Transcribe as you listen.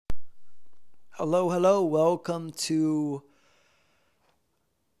Hello, hello. Welcome to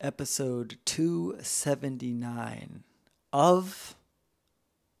episode 279 of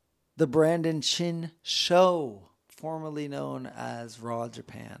the Brandon Chin Show, formerly known as Raw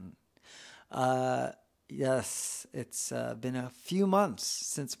Japan. Yes, it's been a few months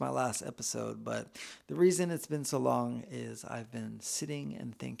since my last episode, but the reason it's been so long is I've been sitting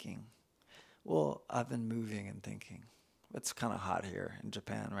and thinking. Well, I've been moving and thinking. It's kind of hot here in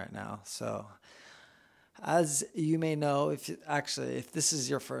Japan right now, so as you may know, if this is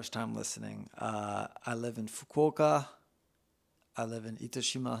your first time listening, I live in Fukuoka. I live in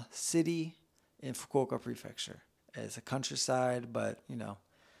Itoshima City in Fukuoka Prefecture. It's a countryside, but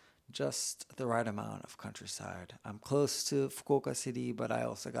just the right amount of countryside. I'm close to Fukuoka City, but I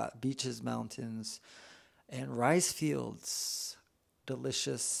also got beaches, mountains, and rice fields.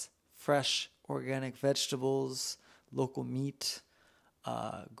 Delicious, fresh, organic vegetables, local meat,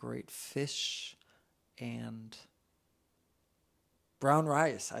 great fish, and brown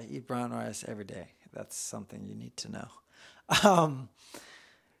rice. I eat brown rice every day. That's something you need to know.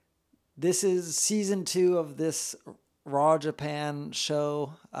 This is season 2 of this Raw Japan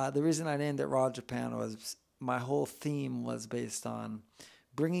show. The reason I named it Raw Japan was my whole theme was based on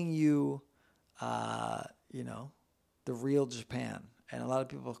bringing you, the real Japan. And a lot of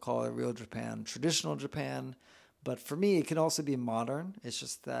people call it real Japan, traditional Japan. But for me, it can also be modern. It's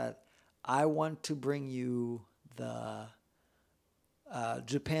just that I want to bring you the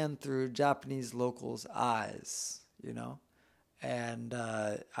Japan through Japanese locals' eyes, and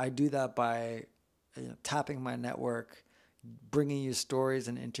I do that by tapping my network, bringing you stories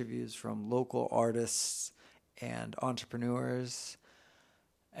and interviews from local artists and entrepreneurs,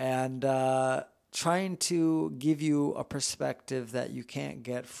 and trying to give you a perspective that you can't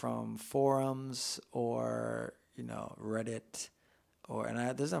get from forums or Reddit.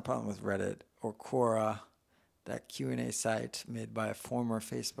 There's no problem with Reddit or Quora, that Q&A site made by former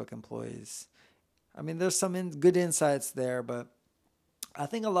Facebook employees. I mean, there's some good insights there, but I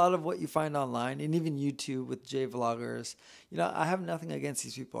think a lot of what you find online, and even YouTube with J vloggers, I have nothing against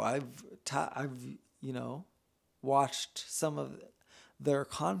these people. I've watched some of their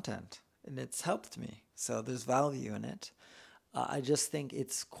content, and it's helped me. So there's value in it. I just think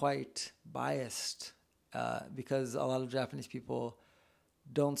it's quite biased because a lot of Japanese people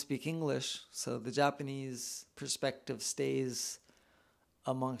don't speak English, so the Japanese perspective stays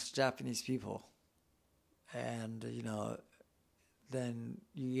amongst Japanese people. And, then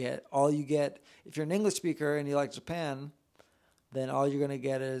you get, if you're an English speaker and you like Japan, then all you're going to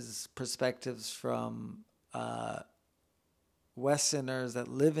get is perspectives from Westerners that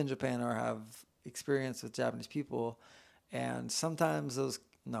live in Japan or have experience with Japanese people. And sometimes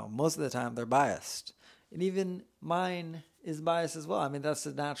most of the time they're biased. And even mine is biased as well. I mean, that's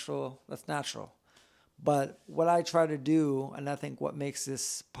natural. But what I try to do, and I think what makes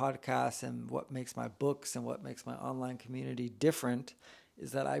this podcast and what makes my books and what makes my online community different,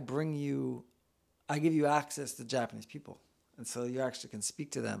 is that I give you access to Japanese people. And so you actually can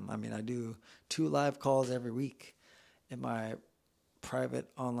speak to them. I mean, I do 2 live calls every week in my private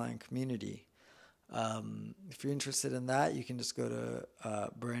online community. If you're interested in that, you can just go to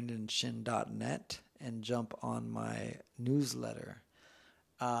brandonchin.net and jump on my newsletter.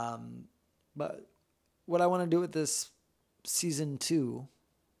 But what I want to do with this season 2,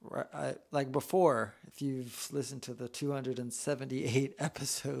 like before, if you've listened to the 278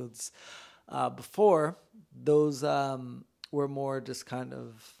 episodes before, those were more just kind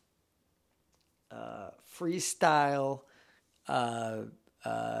of freestyle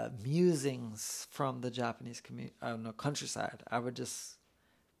musings from the Japanese countryside. I would just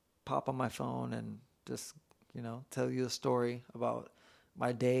pop on my phone and just tell you a story about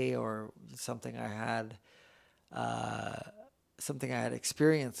my day or something I had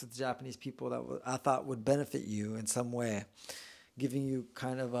experienced with Japanese people that I thought would benefit you in some way, giving you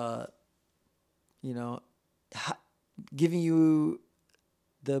kind of giving you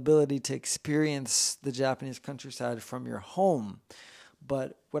the ability to experience the Japanese countryside from your home.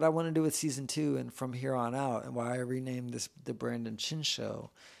 But what I want to do with season 2 and from here on out, and why I renamed this the Brandon Chin Show,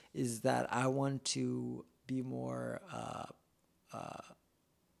 is that I want to be more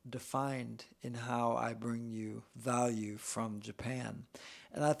defined in how I bring you value from Japan.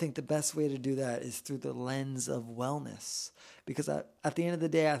 And I think the best way to do that is through the lens of wellness. Because at the end of the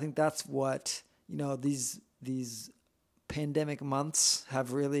day, I think that's what, these pandemic months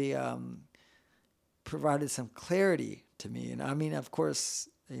have really provided some clarity to me. And I mean, of course,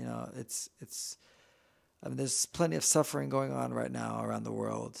 there's plenty of suffering going on right now around the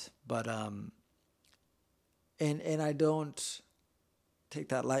world, but and I don't take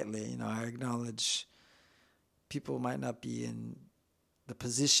that lightly. You know, I acknowledge people might not be in the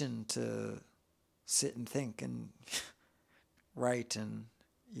position to sit and think and write, and,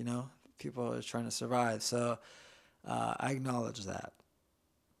 you know, people are trying to survive. So I acknowledge that.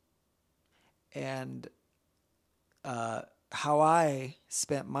 And how I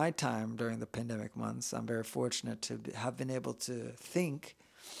spent my time during the pandemic months, I'm very fortunate to have been able to think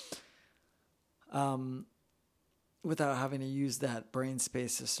without having to use that brain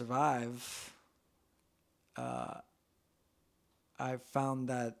space to survive. I've found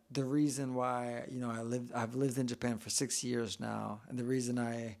that the reason why, you know, I've lived in Japan for 6 years now, and the reason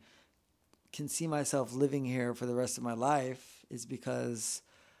I can see myself living here for the rest of my life is because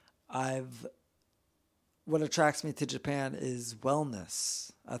what attracts me to Japan is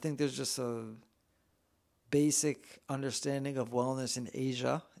wellness. I think there's just a basic understanding of wellness in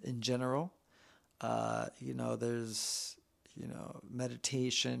Asia in general. You know, there's, you know,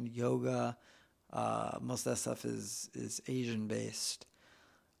 meditation, yoga. Most of that stuff is Asian based.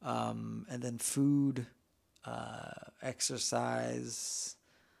 And then food, exercise,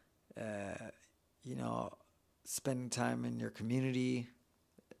 you know, spending time in your community,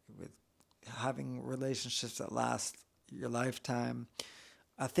 with having relationships that last your lifetime.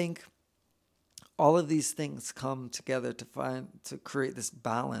 I think all of these things come together to create this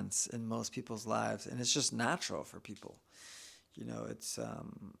balance in most people's lives, and it's just natural for people. You know, it's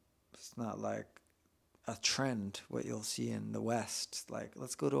not like a trend what you'll see in the West, like,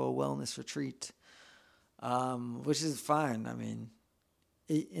 let's go to a wellness retreat, which is fine. I mean,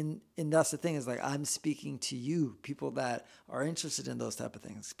 and that's the thing, is like, I'm speaking to you, people that are interested in those type of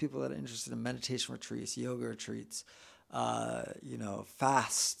things, people that are interested in meditation retreats, yoga retreats, you know,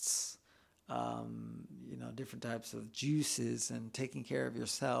 fasts, you know, different types of juices, and taking care of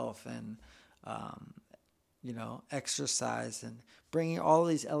yourself, and you know, exercise, and bringing all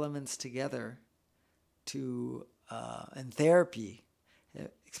these elements together to and therapy,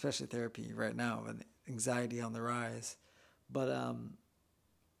 especially therapy right now with anxiety on the rise. But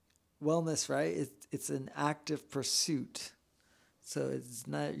wellness, right? It's an active pursuit. So it's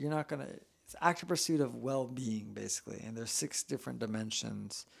active pursuit of well-being, basically. And there's 6 different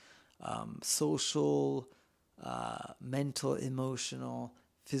dimensions: social, mental, emotional,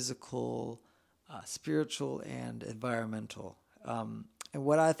 physical, spiritual, and environmental. And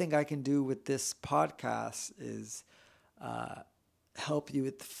what I think I can do with this podcast is help you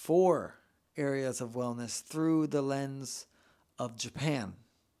with 4 areas of wellness through the lens of Japan.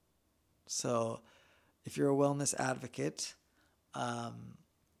 So if you're a wellness advocate,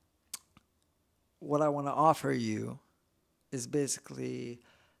 what I want to offer you is basically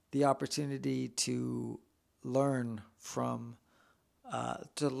the opportunity to learn focus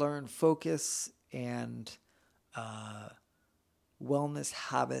and wellness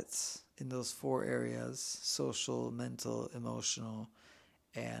habits in those 4 areas: social, mental, emotional,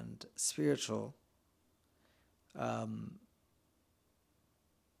 and spiritual,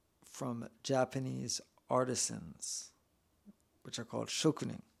 from Japanese artisans, which are called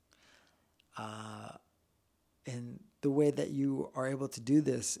shokunin. And the way that you are able to do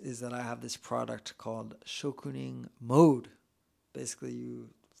this is that I have this product called Shokunin Mode. Basically, you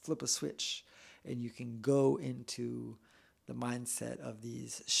flip a switch and you can go into the mindset of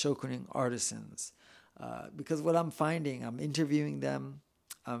these shokunin artisans. Because what I'm finding, I'm interviewing them,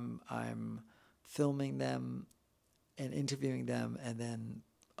 I'm filming them and interviewing them, and then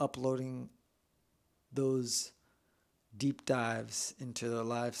uploading those deep dives into their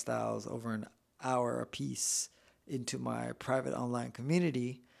lifestyles over an hour a piece into my private online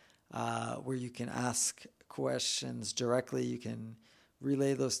community, where you can ask questions directly. You can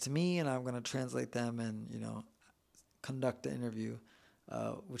relay those to me, and I'm going to translate them and, you know, conduct the interview,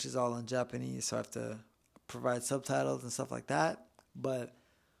 which is all in Japanese, so I have to provide subtitles and stuff like that. But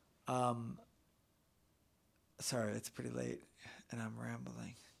sorry, it's pretty late and I'm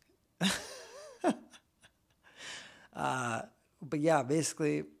rambling. But yeah,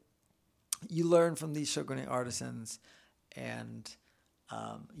 basically, you learn from these shokunin artisans, and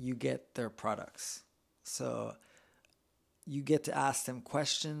you get their products. So you get to ask them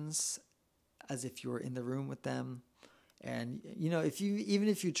questions as if you were in the room with them. And, you know, even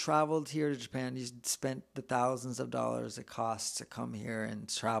if you traveled here to Japan, you spent the thousands of dollars it costs to come here and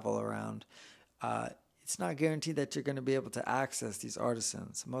travel around, it's not guaranteed that you're going to be able to access these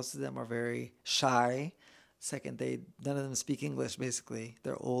artisans. Most of them are very shy. Second, none of them speak English, basically.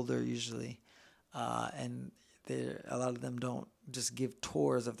 They're older usually. And a lot of them don't just give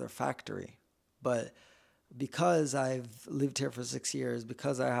tours of their factory. But because I've lived here for 6 years,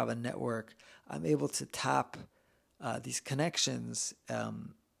 because I have a network, I'm able to tap these connections,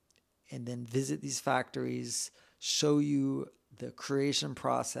 and then visit these factories, show you the creation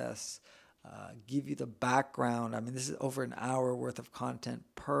process, give you the background. I mean, this is over an hour worth of content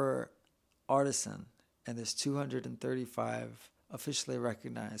per artisan, and there's 235 officially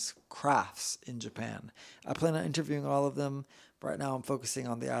recognized crafts in Japan. I plan on interviewing all of them. Right now I'm focusing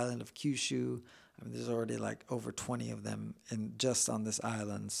on the island of Kyushu. I mean, there's already like over 20 of them just on this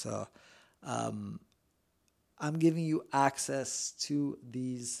island. So I'm giving you access to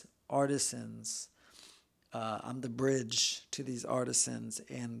these artisans. I'm the bridge to these artisans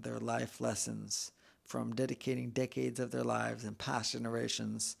and their life lessons from dedicating decades of their lives and past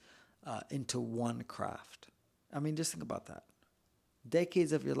generations into one craft. I mean, just think about that.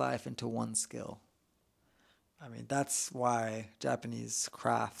 Decades of your life into one skill. I mean, that's why Japanese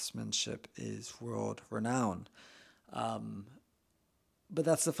craftsmanship is world renowned. But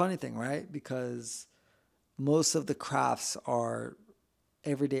that's the funny thing, right? Because most of the crafts are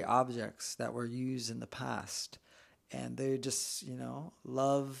everyday objects that were used in the past. And they just,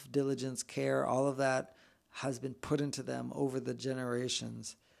 love, diligence, care, all of that has been put into them over the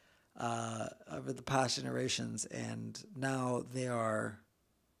generations, over the past generations. And now they are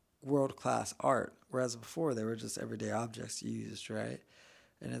world-class art, whereas before they were just everyday objects used, right?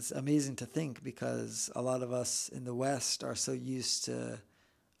 And it's amazing to think because a lot of us in the West are so used to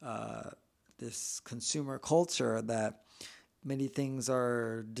this consumer culture that many things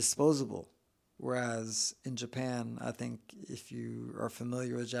are disposable. Whereas in Japan, I think if you are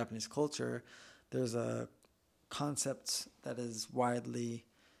familiar with Japanese culture, there's a concept that is widely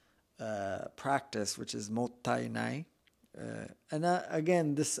practiced, which is mottainai.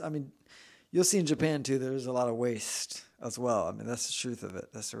 Again, you'll see in Japan too, there's a lot of waste as well. I mean, that's the truth of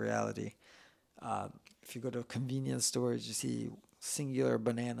it. That's the reality. If you go to convenience stores, you see singular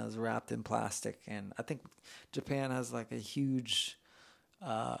bananas wrapped in plastic. And I think Japan has like a huge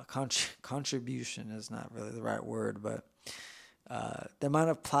contribution is not really the right word, but the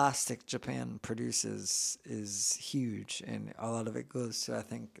amount of plastic Japan produces is huge. And a lot of it goes to, I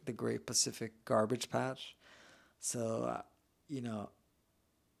think, the Great Pacific Garbage Patch. So,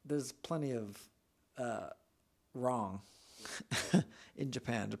 there's plenty of wrong in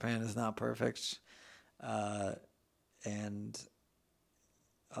Japan. Japan is not perfect. And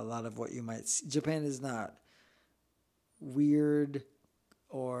a lot of what you might see, Japan is not weird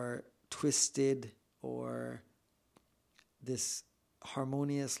or twisted or this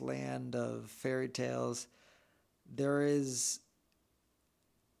harmonious land of fairy tales. There are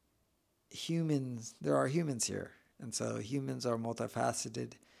humans here. And so humans are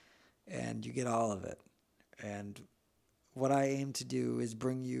multifaceted and you get all of it. And what I aim to do is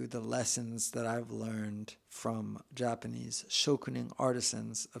bring you the lessons that I've learned from Japanese shokunin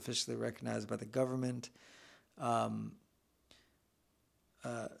artisans officially recognized by the government. Bring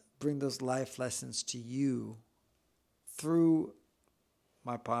those life lessons to you through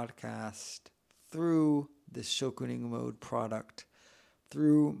my podcast, through this Shokunin Mode product,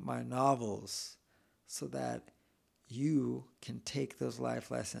 through my novels, so that you can take those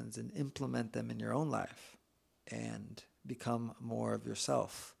life lessons and implement them in your own life and become more of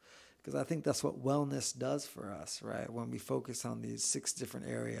yourself. Because I think that's what wellness does for us, right? When we focus on these 6 different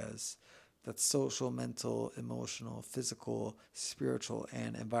areas, that's social, mental, emotional, physical, spiritual,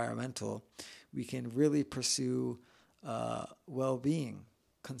 and environmental, we can really pursue well-being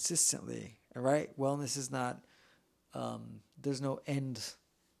consistently, right? Wellness is not, there's no end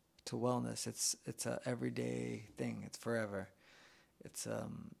to wellness. It's a everyday thing. It's forever. It's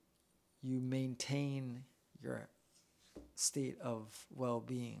you maintain your state of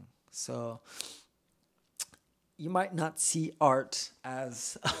well-being. So you might not see art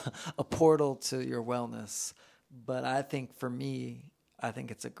as a portal to your wellness, but I think for me, I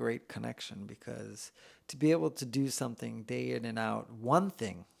think it's a great connection because to be able to do something day in and out, one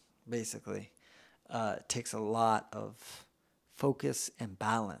thing basically, takes a lot of focus and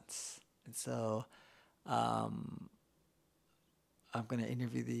balance. And so I'm going to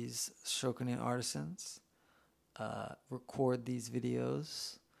interview these shokunin artisans, record these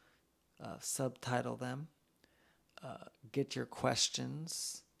videos, subtitle them, get your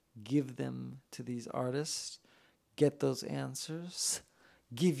questions, give them to these artists, get those answers,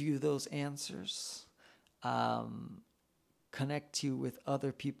 give you those answers, connect you with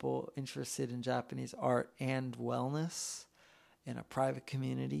other people interested in Japanese art and wellness in a private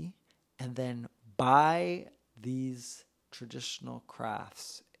community, and then buy these traditional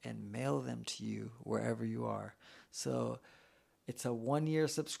crafts and mail them to you wherever you are. So it's a 1-year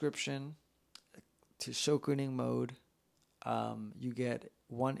subscription to Shokunin Mode. You get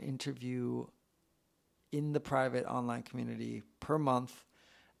one interview in the private online community per month.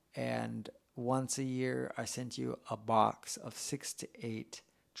 And once a year, I sent you a box of 6 to 8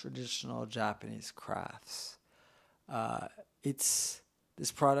 traditional Japanese crafts. This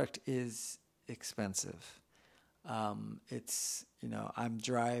product is expensive. I'm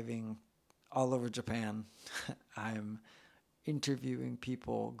driving all over Japan. I'm interviewing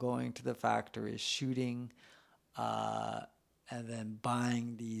people, going to the factories, shooting, and then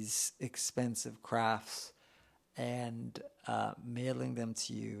buying these expensive crafts and mailing them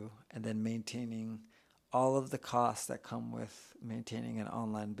to you, and then maintaining all of the costs that come with maintaining an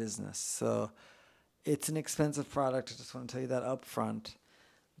online business. So it's an expensive product. I just want to tell you that up front.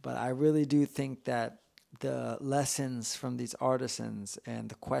 But I really do think that the lessons from these artisans and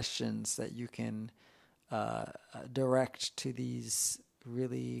the questions that you can direct to these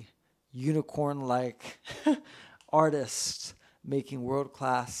really unicorn-like artists making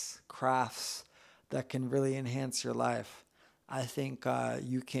world-class crafts that can really enhance your life. I think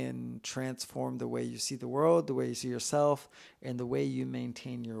you can transform the way you see the world, the way you see yourself, and the way you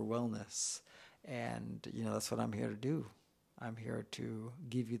maintain your wellness. And, that's what I'm here to do. I'm here to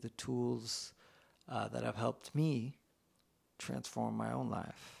give you the tools that have helped me transform my own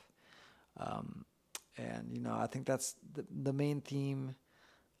life. I think that's the main theme.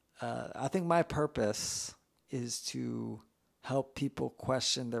 I think my purpose is to help people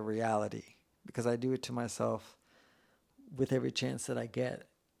question their reality, because I do it to myself with every chance that I get,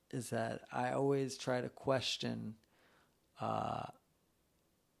 is that I always try to question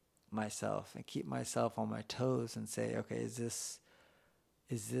myself and keep myself on my toes and say, okay, is this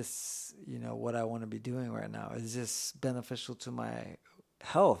what I want to be doing right now? Is this beneficial to my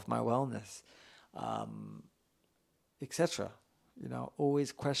health, my wellness, etc.?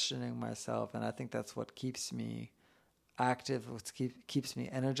 Always questioning myself. And I think that's what keeps me active, what keeps me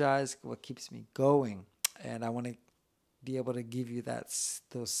energized, what keeps me going. And I want to be able to give you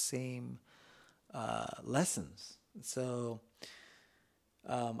those same lessons. So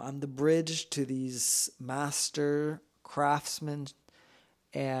I'm the bridge to these master craftsmen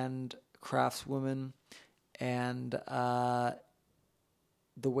and craftswomen, and the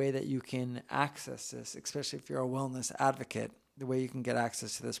way that you can access this, especially if you're a wellness advocate, the way you can get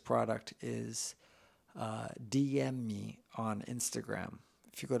access to this product is DM me on Instagram.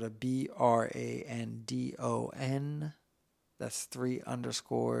 If you go to BRANDON, that's 3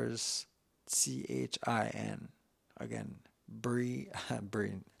 underscores CHIN. Again,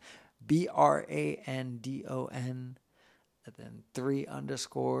 BRANDON, and then 3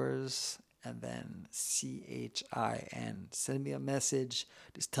 underscores, and then CHIN. Send me a message.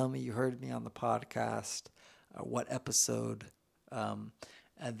 Just tell me you heard me on the podcast, what episode, and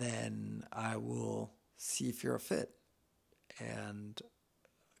then I will see if you're a fit and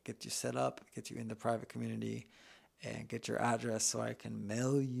get you set up, get you in the private community, and get your address so I can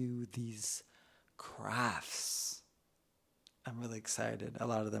mail you these crafts. I'm really excited. A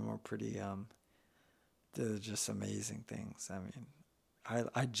lot of them are pretty, they're just amazing things. I mean,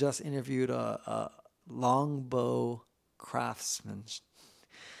 I just interviewed a longbow craftsman.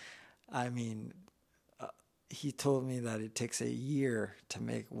 I mean, he told me that it takes a year to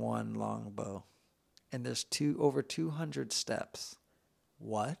make one longbow, and there's over 200 steps.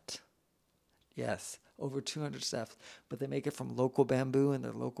 What? Yes, over 200 steps. But they make it from local bamboo in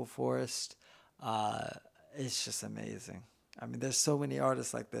their local forest. It's just amazing. I mean, there's so many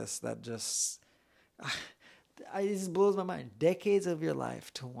artists like this that just... it just blows my mind. Decades of your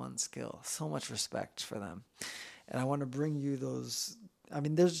life to one skill. So much respect for them. And I want to bring you those... I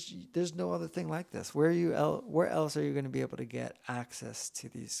mean, there's no other thing like this. Where else are you going to be able to get access to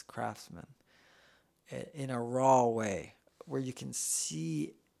these craftsmen in a raw way, where you can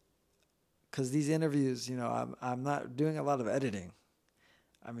see? Because these interviews, I'm not doing a lot of editing.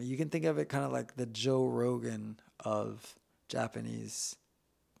 I mean, you can think of it kind of like the Joe Rogan of Japanese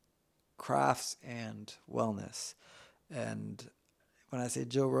crafts and wellness. And when I say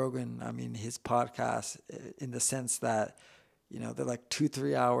Joe Rogan, I mean his podcast, in the sense that, they're like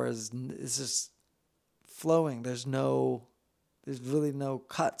 2-3 hours. It's just flowing. There's really no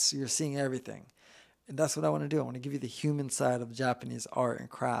cuts. You're seeing everything. And that's what I want to do. I want to give you the human side of Japanese art and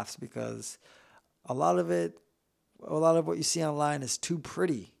crafts, because a lot of what you see online is too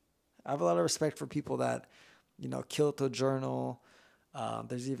pretty. I have a lot of respect for people that, Kyoto Journal.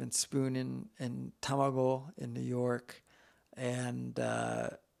 There's even Spoon in Tamago in New York. And,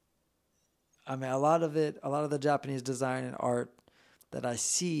 I mean, a lot of the Japanese design and art that I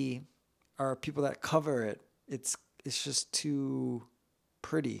see are people that cover it. It's just too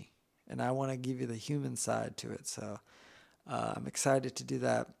pretty, and I want to give you the human side to it. So I'm excited to do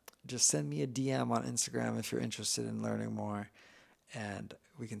that. just send me a DM on Instagram if you're interested in learning more, and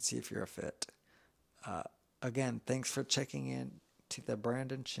we can see if you're a fit. Again, thanks for checking in to the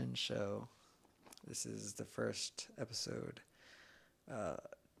Brandon Chin Show. This is the first episode.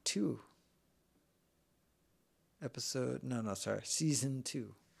 Season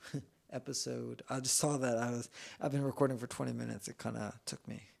 2. Episode. I just saw that I've been recording for 20 minutes. It kind of took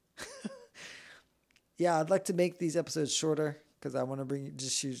me. Yeah, I'd like to make these episodes shorter because I want to bring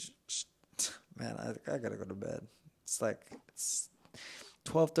just use. Man, I gotta go to bed. It's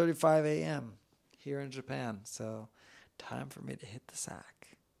 12:35 a.m. here in Japan, so time for me to hit the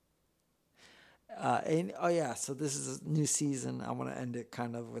sack. So this is a new season. I want to end it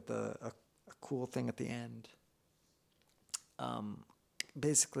kind of with a cool thing at the end.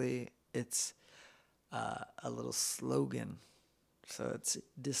 Basically, it's a little slogan. So it's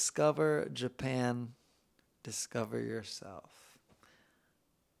Discover Japan, Discover Yourself.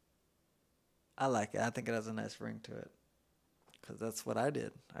 I like it. I think it has a nice ring to it because that's what I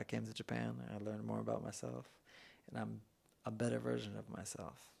did. I came to Japan and I learned more about myself, and I'm a better version of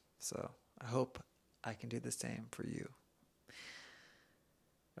myself. So I hope I can do the same for you.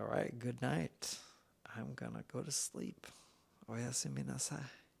 All right, good night. I'm going to go to sleep. Oyasumi nasai.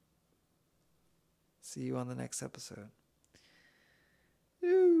 See you on the next episode.